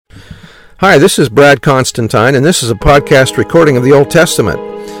Hi, this is Brad Constantine, and this is a podcast recording of the Old Testament.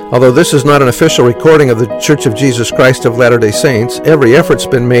 Although this is not an official recording of the Church of Jesus Christ of Latter-day Saints, every effort's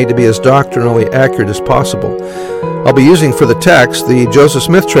been made to be as doctrinally accurate as possible. I'll be using for the text the Joseph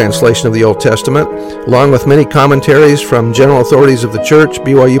Smith translation of the Old Testament, along with many commentaries from general authorities of the Church,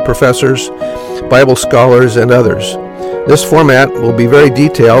 BYU professors, Bible scholars, and others. This format will be very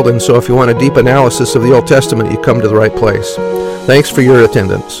detailed, and so if you want a deep analysis of the Old Testament, you come to the right place. Thanks for your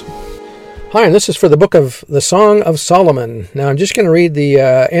attendance. Hi, and this is for the book of the Song of Solomon. Now, I'm just going to read the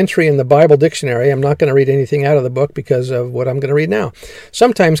entry in the Bible dictionary. I'm not going to read anything out of the book because of what I'm going to read now.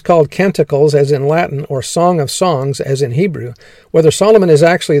 Sometimes called canticles, as in Latin, or Song of Songs, as in Hebrew. Whether Solomon is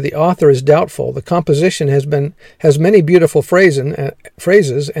actually the author is doubtful. The composition has many beautiful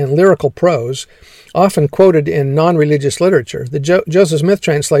phrases and lyrical prose, often quoted in non-religious literature. The Joseph Smith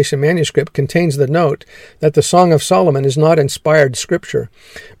translation manuscript contains the note that the Song of Solomon is not inspired scripture.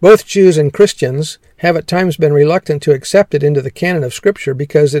 Both Jews and Christians have at times been reluctant to accept it into the canon of Scripture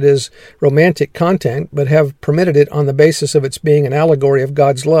because it is romantic content, but have permitted it on the basis of its being an allegory of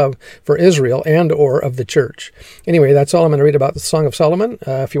God's love for Israel and or of the church. Anyway, that's all I'm going to read about the Song of Solomon.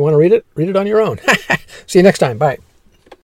 If you want to read it on your own. See you next time. Bye.